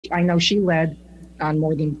I know she led on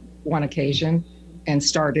more than one occasion and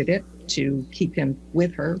started it to keep him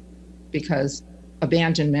with her because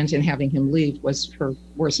abandonment and having him leave was her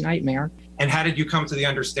worst nightmare. And how did you come to the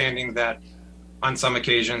understanding that on some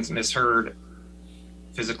occasions Miss Heard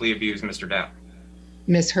physically abused Mr. Depp?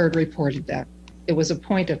 Miss Heard reported that. It was a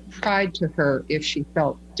point of pride to her if she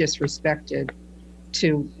felt disrespected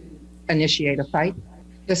to initiate a fight.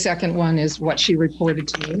 The second one is what she reported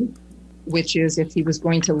to me, which is if he was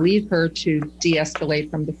going to leave her to de-escalate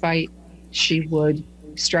from the fight, she would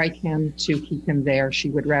strike him to keep him there. She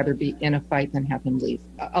would rather be in a fight than have him leave.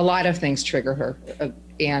 A lot of things trigger her,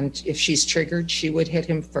 and if she's triggered, she would hit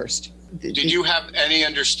him first. Did you have any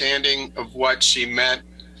understanding of what she meant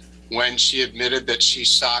when she admitted that she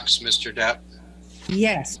socks Mr. Depp?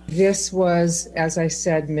 Yes. This was, as I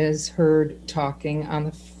said, Ms. Heard talking on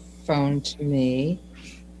the phone to me.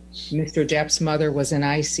 Mr. Depp's mother was in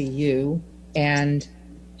ICU, and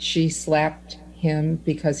she slapped him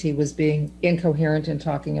because he was being incoherent and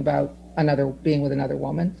talking about being with another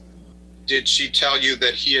woman. Did she tell you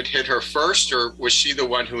that he had hit her first, or was she the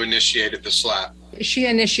one who initiated the slap? She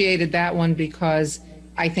initiated that one because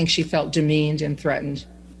I think she felt demeaned and threatened.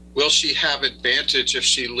 Will she have advantage if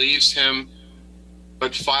she leaves him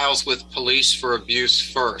but files with police for abuse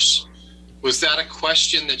first? Was that a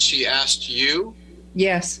question that she asked you?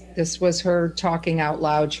 Yes, this was her talking out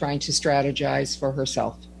loud, trying to strategize for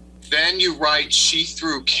herself. Then you write she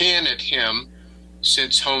threw can at him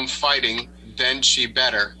since home fighting, then she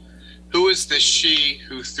better. Who is the she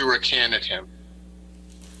who threw a can at him?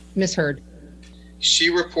 Miss Heard. She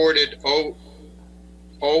reported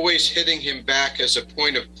always hitting him back as a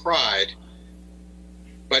point of pride,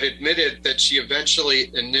 but admitted that she eventually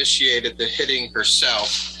initiated the hitting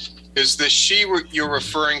herself. Is the she you're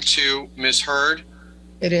referring to Miss Heard?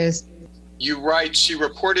 It is. You write she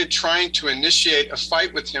reported trying to initiate a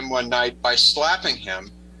fight with him one night by slapping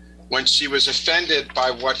him when she was offended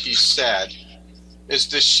by what he said. Is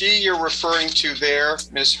the she you're referring to there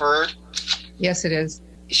Miss Heard? Yes, it is.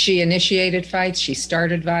 She initiated fights, she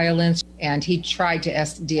started violence, and he tried to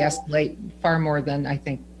de-escalate far more than I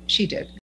think she did.